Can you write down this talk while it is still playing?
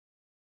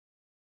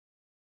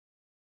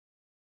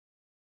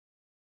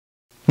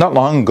Not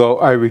long ago,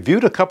 I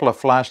reviewed a couple of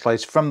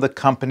flashlights from the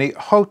company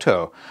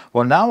HOTO.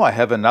 Well, now I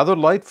have another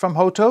light from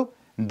HOTO.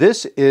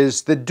 This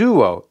is the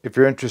Duo. If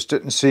you're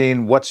interested in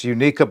seeing what's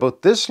unique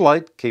about this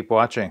light, keep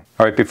watching.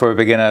 All right, before we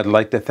begin, I'd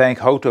like to thank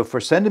HOTO for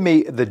sending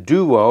me the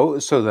Duo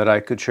so that I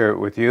could share it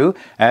with you.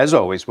 As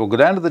always, we'll go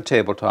down to the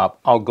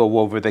tabletop. I'll go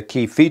over the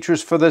key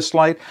features for this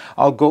light.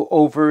 I'll go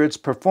over its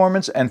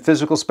performance and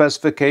physical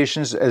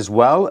specifications as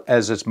well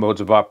as its modes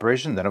of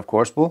operation. Then, of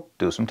course, we'll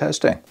do some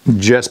testing.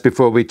 Just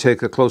before we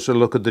take a closer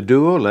look at the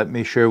Duo, let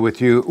me share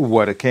with you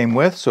what it came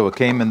with. So it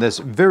came in this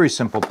very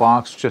simple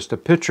box, just a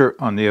picture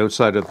on the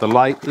outside of the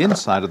light.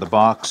 Inside of the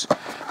box,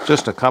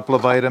 just a couple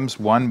of items,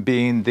 one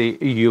being the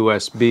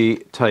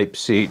USB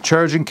Type-C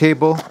charging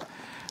cable,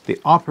 the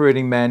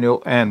operating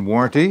manual and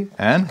warranty,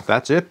 and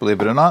that's it,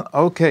 believe it or not.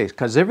 Okay,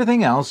 because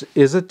everything else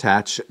is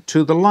attached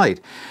to the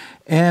light.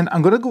 And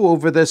I'm going to go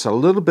over this a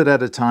little bit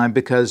at a time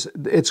because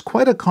it's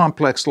quite a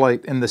complex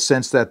light in the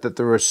sense that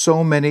there are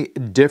so many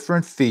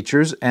different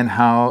features and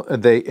how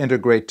they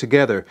integrate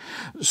together.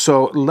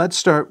 So let's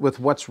start with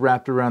what's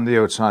wrapped around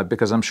the outside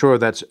because I'm sure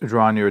that's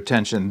drawing your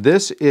attention.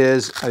 This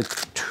is a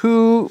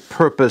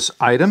two-purpose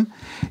item.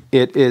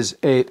 It is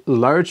a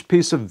large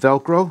piece of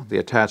Velcro, the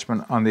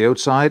attachment on the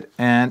outside,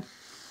 and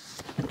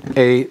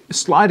a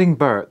sliding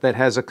bar that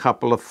has a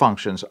couple of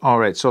functions. All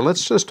right, so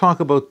let's just talk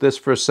about this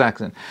for a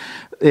second.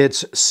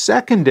 Its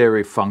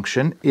secondary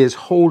function is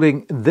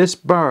holding this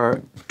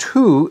bar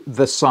to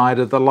the side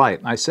of the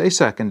light. I say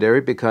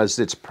secondary because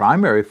its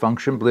primary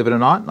function, believe it or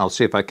not, and I'll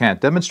see if I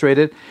can't demonstrate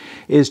it,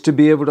 is to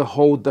be able to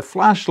hold the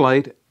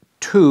flashlight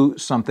to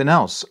something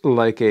else,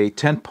 like a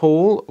tent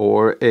pole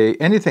or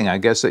anything, I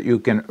guess, that you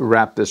can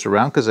wrap this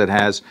around because it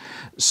has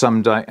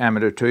some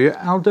diameter to you.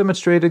 I'll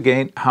demonstrate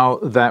again how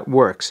that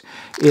works.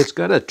 It's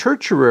got a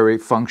tertiary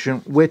function,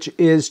 which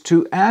is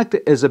to act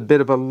as a bit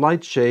of a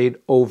light shade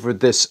over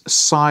this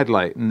side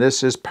light, and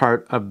this is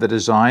part of the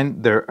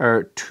design. There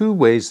are two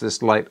ways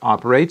this light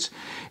operates.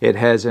 It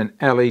has an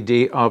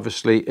LED,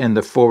 obviously, in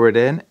the forward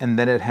end, and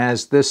then it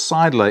has this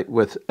side light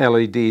with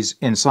LEDs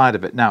inside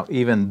of it. Now,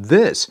 even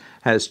this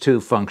has two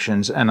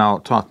functions, and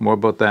I'll talk more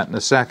about that in a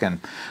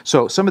second.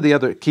 So some of the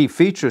other key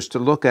features to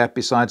look at,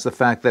 besides the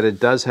fact that it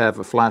does have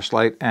a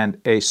flashlight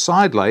and a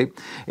side light,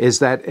 is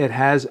that it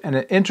has an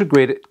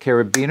integrated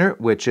carabiner,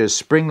 which is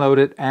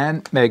spring-loaded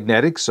and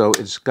magnetic, so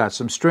it's got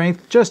some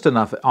strength, just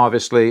enough,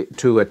 obviously,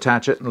 to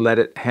attach it and let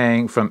it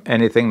hang from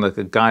anything like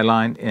a guy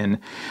line in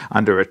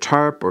under a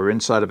tarp or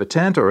inside of a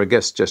tent, or I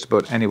guess just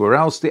about anywhere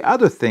else. The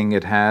other thing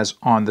it has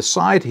on the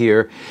side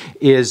here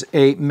is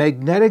a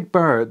magnetic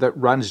bar that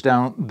runs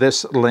down this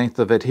length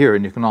of it here,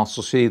 and you can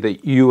also see the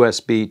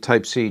USB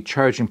Type-C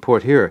charging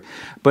port here.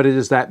 But it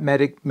is that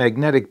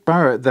magnetic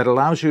bar that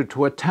allows you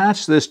to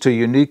attach this to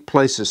unique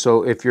places.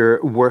 So if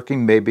you're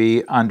working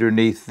maybe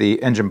underneath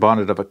the engine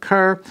bonnet of a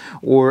car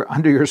or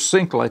under your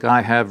sink like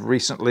I have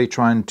recently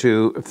trying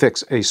to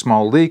fix a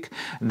small leak,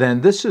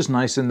 then this is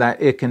nice in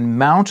that it can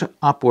mount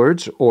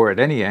upwards or at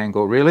any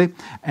angle really,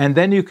 and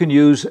then you can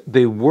use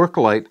the work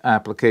light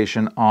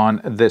application on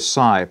this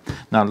side.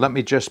 Now let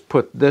me just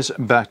put this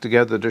back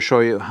together to show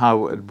you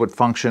how it would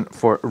function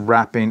for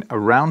wrapping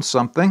around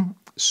something.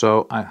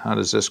 So how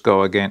does this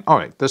go again? All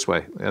right, this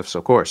way, yes,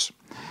 of course.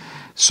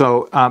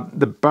 So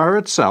the bar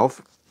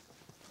itself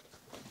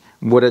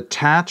would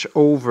attach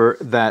over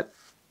that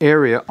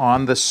area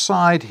on the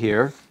side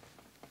here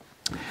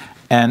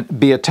and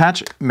be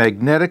attached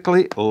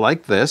magnetically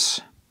like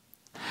this.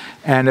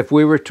 And if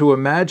we were to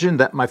imagine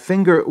that my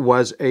finger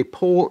was a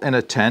pole in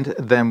a tent,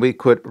 then we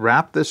could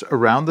wrap this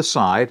around the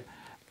side,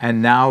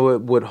 and now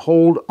it would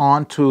hold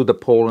onto the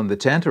pole in the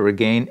tent, or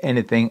again,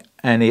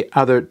 any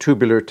other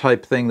tubular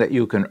type thing that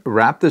you can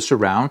wrap this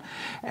around,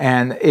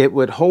 and it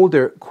would hold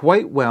there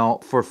quite well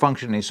for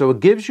functioning. So it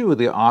gives you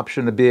the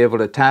option to be able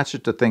to attach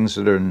it to things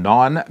that are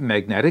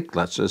non-magnetic,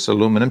 let's just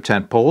aluminum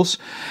tent poles,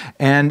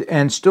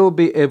 and still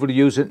be able to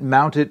use it,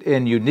 mount it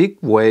in unique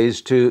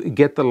ways to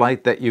get the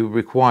light that you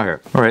require.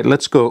 All right,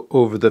 let's go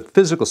over the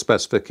physical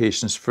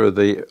specifications for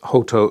the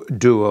HOTO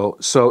Duo.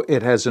 So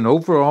it has an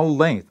overall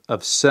length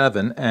of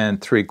 7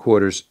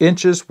 3/4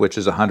 inches, which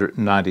is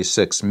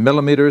 196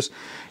 millimeters.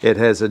 It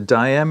has a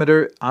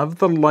diameter of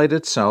the light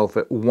itself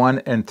at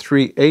 1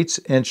 3/8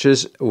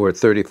 inches or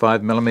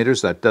 35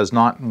 millimeters. That does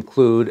not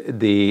include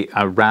the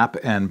wrap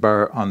and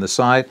bar on the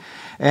side.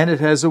 And it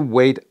has a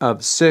weight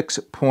of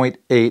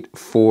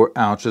 6.84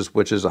 ounces,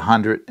 which is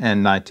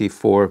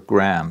 194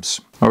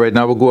 grams. All right,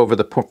 now we'll go over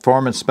the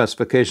performance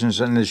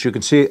specifications, and as you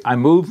can see, I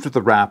moved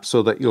the wrap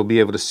so that you'll be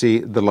able to see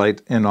the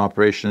light in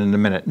operation in a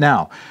minute.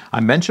 Now,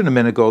 I mentioned a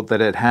minute ago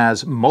that it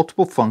has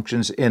multiple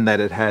functions in that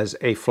it has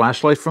a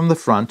flashlight from the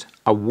front,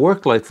 a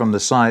work light from the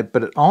side,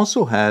 but it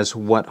also has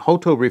what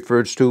HOTO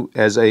refers to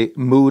as a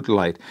mood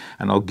light,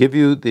 and I'll give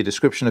you the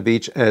description of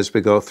each as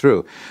we go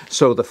through.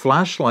 So the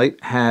flashlight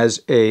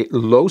has a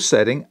low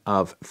setting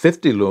of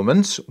 50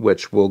 lumens,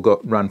 which will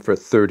run for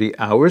 30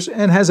 hours,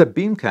 and has a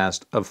beam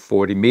cast of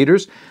 40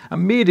 meters. a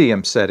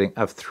medium setting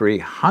of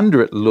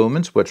 300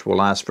 lumens, which will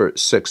last for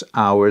 6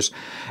 hours,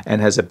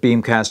 and has a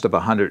beam cast of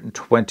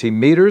 120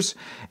 meters,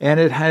 and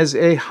it has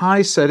a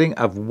high setting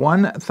of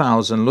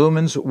 1000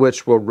 lumens,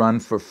 which will run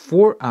for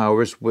 4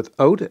 hours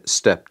without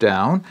step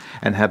down,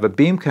 and have a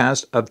beam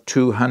cast of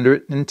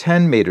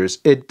 210 meters.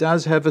 It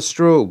does have a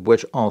strobe,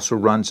 which also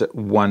runs at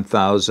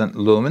 1000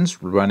 lumens,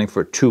 running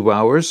for 2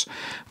 hours,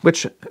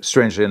 which,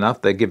 strangely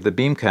enough, they give the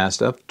beam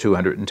cast of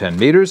 210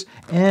 meters,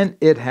 and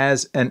it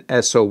has an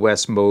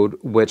SOS mode,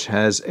 which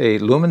has a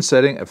lumen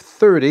setting of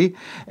 30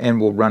 and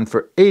will run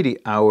for 80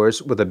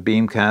 hours with a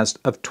beam cast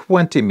of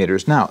 20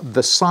 meters. Now,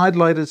 the side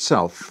light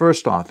itself,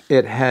 first off,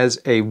 it has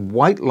a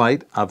white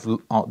light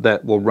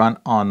that will run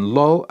on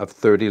low of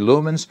 30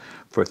 lumens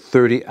for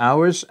 30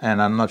 hours,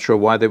 and I'm not sure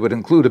why they would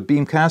include a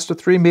beam cast of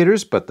 3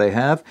 meters, but they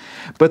have.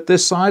 But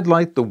this side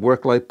light, the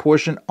work light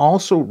portion,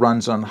 also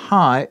runs on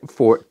high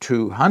for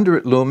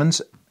 200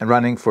 lumens,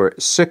 running for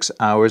 6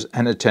 hours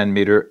and a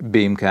 10-meter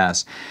beam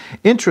cast.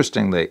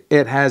 Interestingly,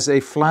 it has a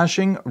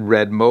flashing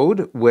red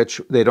mode,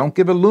 which they don't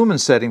give a lumen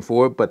setting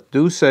for, but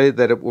do say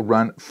that it will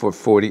run for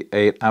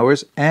 48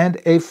 hours, and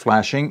a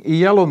flashing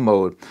yellow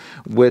mode,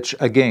 which,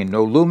 again,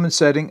 no lumen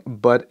setting,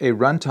 but a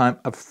runtime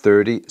of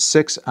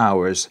 36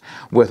 hours.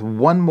 With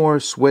one more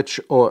switch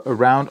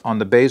around on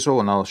the bezel,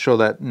 and I'll show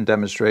that and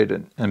demonstrate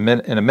it in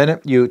a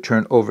minute, you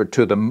turn over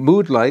to the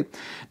mood light.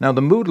 Now,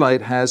 the mood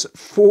light has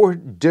 4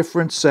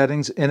 different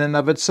settings in and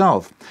of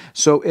itself.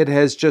 So it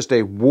has just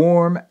a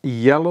warm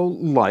yellow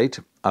light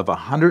of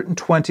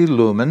 120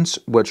 lumens,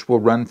 which will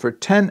run for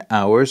 10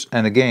 hours,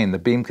 and again, the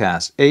beam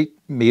cast 8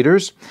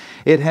 meters.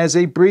 It has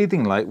a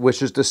breathing light,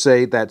 which is to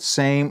say that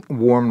same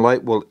warm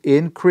light will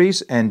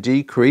increase and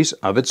decrease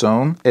of its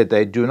own.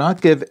 They do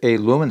not give a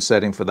lumen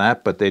setting for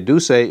that, but they do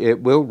say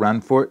it will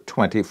run for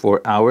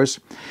 24 hours.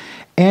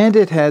 And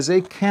it has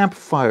a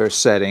campfire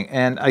setting,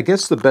 and I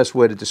guess the best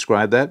way to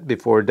describe that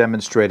before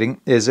demonstrating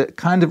is it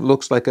kind of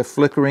looks like a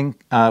flickering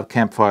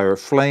campfire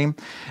flame,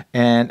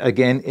 and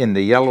again in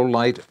the yellow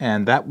light,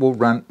 and that will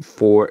run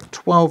for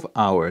 12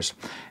 hours.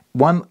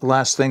 One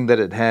last thing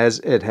that it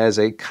has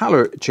a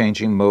color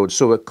changing mode,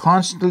 so it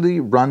constantly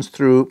runs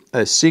through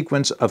a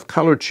sequence of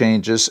color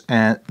changes,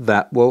 and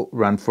that will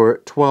run for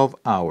 12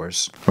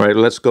 hours. All right,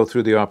 let's go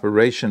through the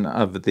operation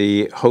of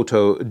the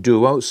HOTO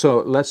Duo. So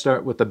let's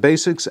start with the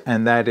basics,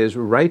 and that is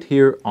right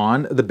here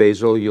on the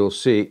bezel, you'll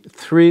see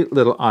 3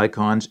 little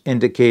icons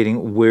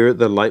indicating where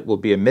the light will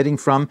be emitting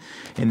from.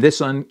 In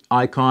this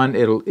icon,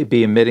 it'll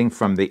be emitting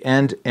from the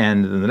end,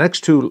 and in the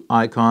next 2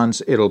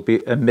 icons, it'll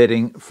be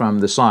emitting from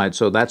the side.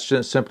 So that's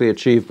just simply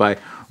achieved by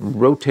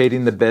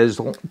rotating the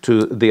bezel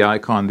to the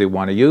icon they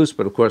want to use,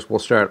 but of course we'll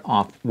start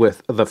off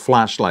with the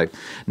flashlight.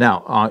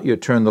 Now, you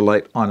turn the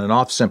light on and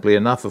off simply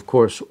enough, of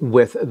course,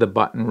 with the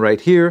button right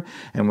here,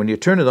 and when you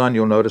turn it on,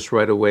 you'll notice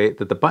right away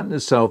that the button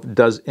itself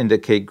does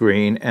indicate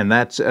green, and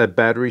that's a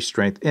battery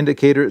strength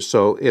indicator,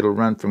 so it'll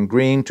run from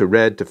green to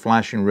red to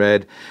flashing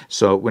red.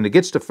 So when it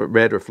gets to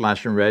red or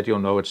flashing red, you'll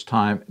know it's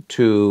time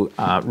to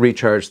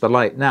recharge the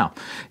light. Now,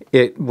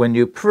 when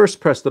you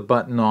first press the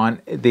button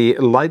on, the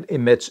light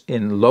emits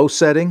in low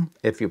setting.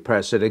 If you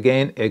press it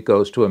again, it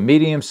goes to a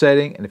medium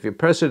setting, and if you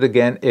press it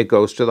again, it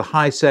goes to the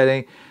high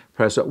setting.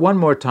 Press it one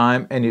more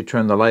time and you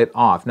turn the light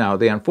off. Now,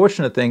 the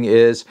unfortunate thing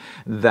is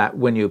that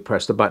when you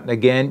press the button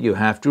again, you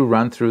have to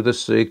run through the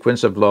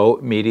sequence of low,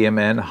 medium,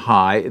 and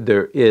high.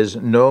 There is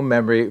no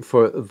memory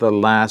for the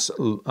last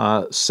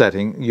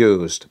setting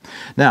used.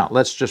 Now,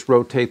 let's just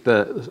rotate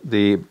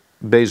the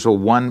bezel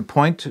 1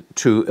 point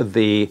to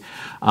the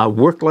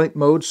work light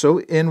mode. So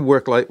in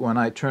work light, when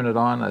I turn it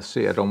on, let's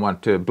see, I don't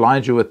want to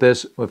blind you with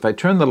this. If I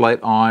turn the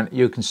light on,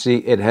 you can see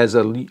it has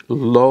a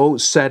low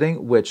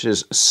setting, which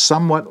is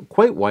somewhat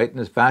quite white.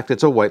 In fact,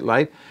 it's a white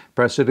light.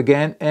 Press it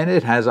again, and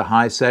it has a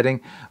high setting.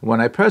 When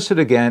I press it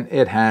again,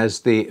 it has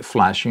the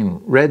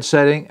flashing red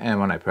setting, and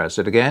when I press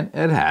it again,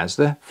 it has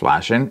the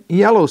flashing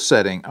yellow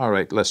setting. All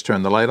right, let's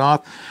turn the light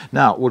off.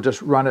 Now, we'll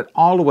just run it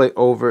all the way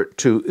over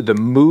to the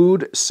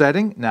mood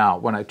setting. Now,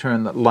 when I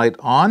turn the light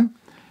on,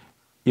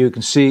 you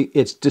can see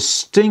it's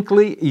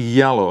distinctly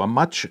yellow, a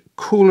much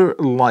cooler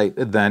light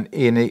than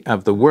any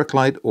of the work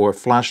light or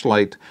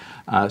flashlight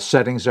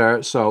settings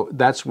are. So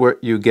that's where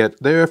you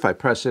get there. If I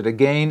press it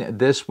again,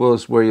 this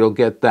was where you'll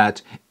get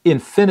that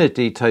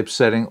infinity type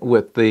setting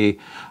with the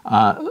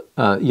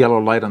yellow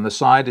light on the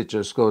side. It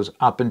just goes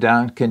up and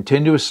down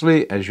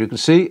continuously. As you can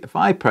see, if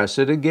I press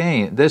it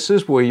again, this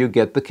is where you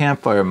get the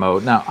campfire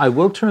mode. Now, I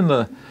will turn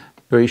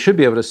or you should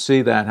be able to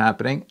see that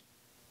happening.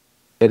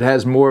 It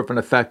has more of an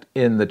effect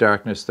in the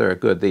darkness there.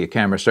 Good, the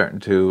camera's starting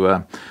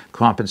to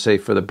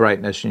compensate for the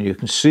brightness, and you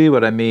can see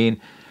what I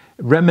mean.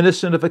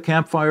 Reminiscent of a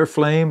campfire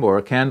flame or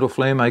a candle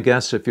flame, I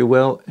guess, if you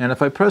will. And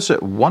if I press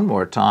it one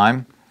more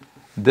time,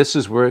 this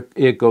is where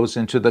it goes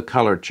into the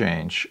color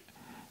change.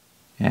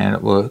 And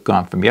it will have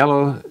gone from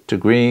yellow to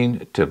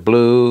green to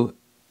blue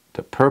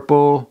to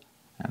purple.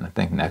 And I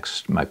think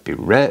next might be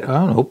red.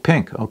 Oh, no,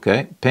 pink.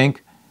 Okay,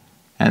 pink.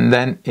 and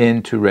then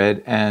into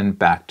red and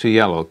back to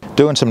yellow.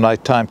 Doing some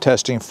nighttime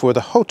testing for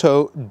the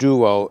HOTO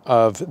Duo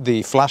of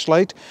the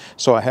flashlight.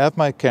 So I have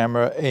my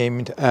camera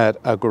aimed at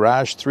a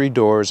garage 3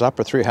 doors up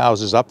or 3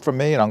 houses up from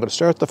me, and I'm going to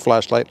start the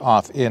flashlight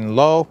off in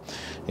low.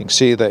 You can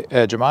see the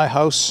edge of my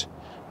house,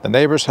 the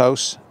neighbor's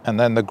house, and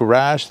then the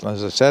garage,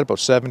 as I said, about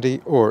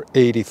 70 or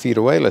 80 feet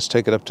away. Let's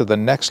take it up to the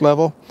next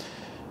level.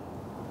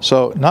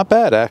 So not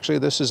bad, actually.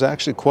 This is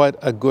actually quite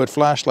a good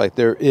flashlight.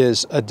 There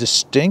is a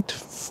distinct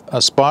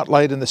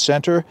spotlight in the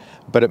center,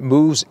 but it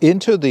moves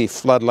into the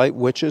floodlight,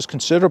 which is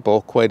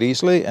considerable quite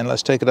easily. And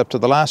let's take it up to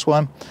the last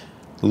one.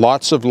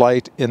 Lots of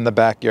light in the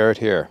backyard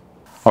here.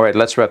 All right,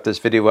 let's wrap this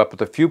video up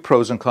with a few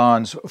pros and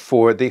cons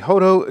for the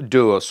HOTO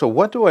Duo. So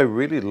what do I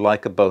really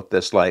like about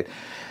this light?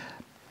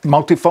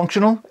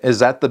 Multifunctional, is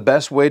that the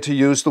best way to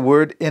use the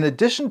word? In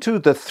addition to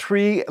the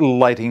 3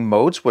 lighting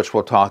modes, which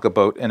we'll talk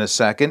about in a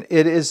second,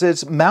 it is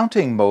its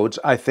mounting modes,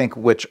 I think,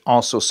 which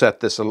also set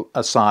this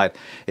aside.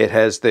 It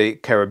has the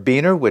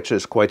carabiner, which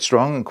is quite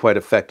strong and quite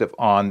effective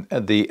on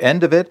the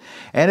end of it,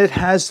 and it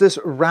has this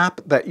wrap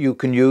that you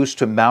can use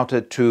to mount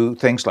it to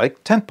things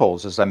like tent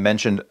poles, as I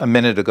mentioned a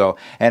minute ago.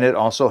 And it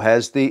also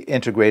has the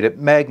integrated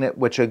magnet,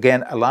 which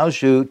again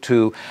allows you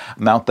to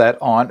mount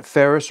that on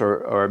ferrous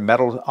or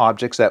metal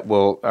objects that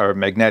are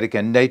magnetic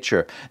in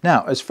nature.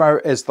 Now, as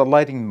far as the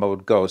lighting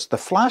mode goes, the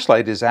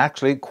flashlight is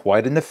actually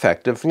quite an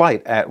effective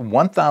light. At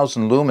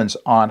 1000 lumens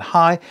on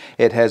high,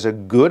 it has a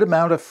good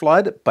amount of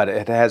flood, but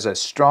it has a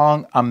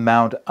strong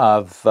amount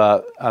of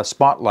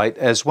spotlight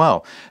as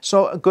well.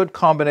 So a good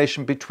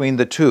combination between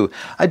the two.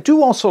 I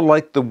do also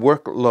like the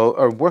work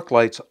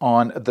lights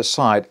on the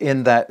side,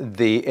 in that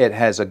it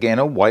has again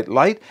a white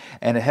light,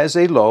 and it has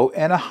a low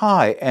and a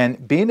high,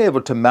 and being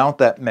able to mount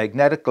that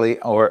magnetically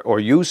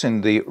or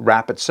using the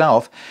wrap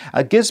itself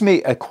gives me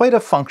quite a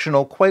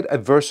functional, quite a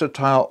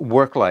versatile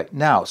work light.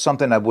 Now,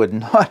 something I would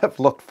not have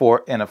looked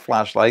for in a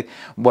flashlight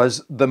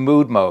was the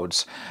mood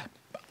modes.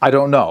 I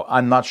don't know.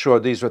 I'm not sure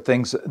these are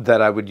things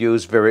that I would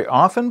use very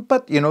often,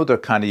 but you know, they're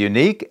kind of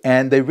unique,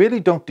 and they really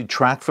don't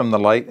detract from the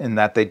light in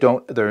that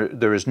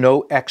there is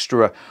no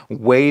extra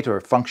weight or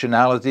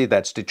functionality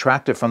that's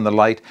detracted from the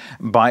light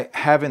by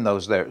having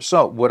those there.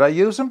 So would I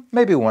use them?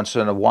 Maybe once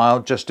in a while,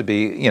 just to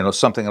be, you know,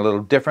 something a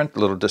little different, a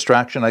little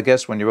distraction, I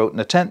guess, when you're out in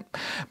a tent.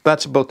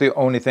 That's about the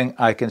only thing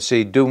I can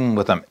see doing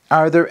with them.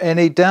 Are there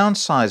any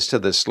downsides to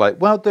this light?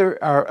 Well,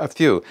 there are a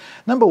few.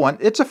 Number one,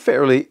 it's a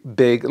fairly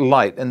big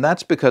light, and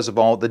that's because of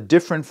all the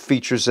different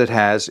features it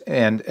has,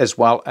 and as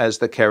well as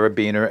the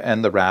carabiner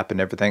and the wrap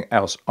and everything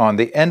else on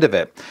the end of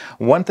it.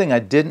 One thing I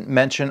didn't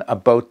mention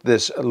about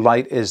this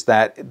light is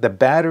that the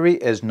battery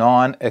is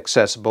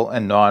non-accessible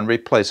and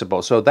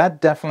non-replaceable. So that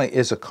definitely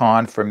is a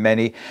con for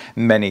many,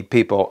 many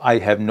people. I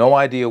have no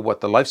idea what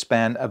the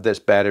lifespan of this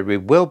battery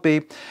will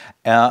be.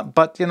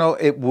 But, you know,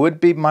 it would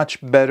be much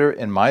better,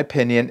 in my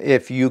opinion,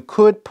 if you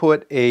could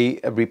put a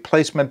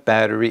replacement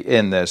battery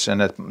in this.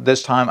 And at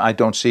this time, I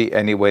don't see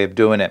any way of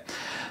doing it.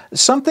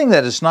 Something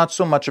that is not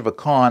so much of a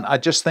con, I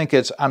just think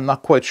I'm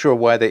not quite sure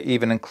why they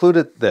even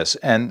included this.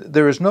 And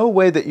there is no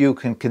way that you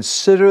can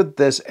consider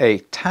this a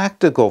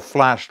tactical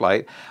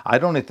flashlight. I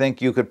don't even think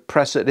you could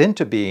press it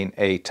into being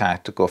a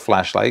tactical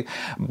flashlight.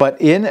 But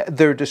in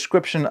their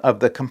description of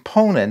the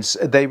components,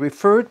 they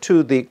refer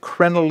to the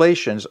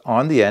crenellations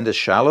on the end, as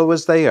shallow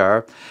as they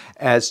are,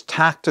 as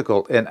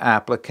tactical in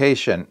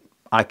application.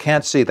 I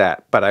can't see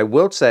that, but I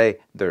will say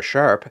they're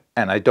sharp,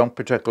 and I don't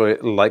particularly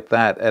like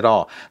that at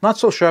all. Not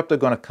so sharp they're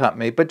going to cut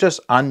me, but just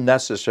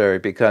unnecessary,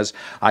 because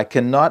I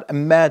cannot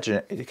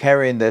imagine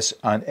carrying this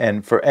on,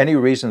 and for any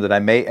reason that I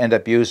may end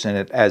up using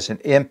it as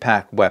an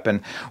impact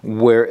weapon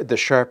where the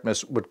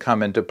sharpness would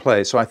come into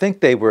play. So I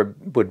think they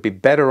would be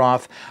better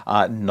off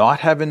not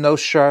having those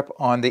sharp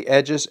on the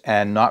edges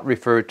and not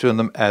refer to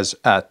them as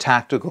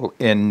tactical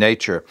in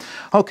nature.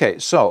 Okay,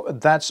 so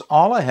that's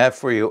all I have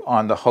for you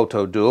on the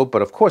HOTO Duo,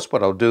 but of course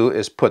what I'll do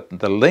is put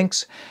the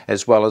links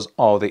as well as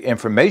all the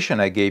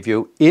information I gave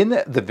you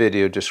in the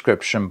video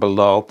description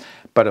below.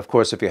 But of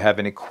course, if you have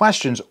any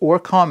questions or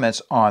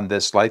comments on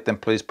this light, then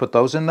please put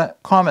those in the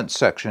comments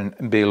section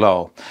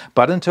below.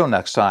 But until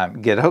next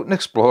time, get out and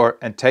explore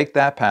and take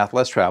that path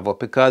less traveled,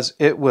 because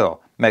it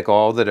will make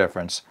all the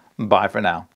difference. Bye for now.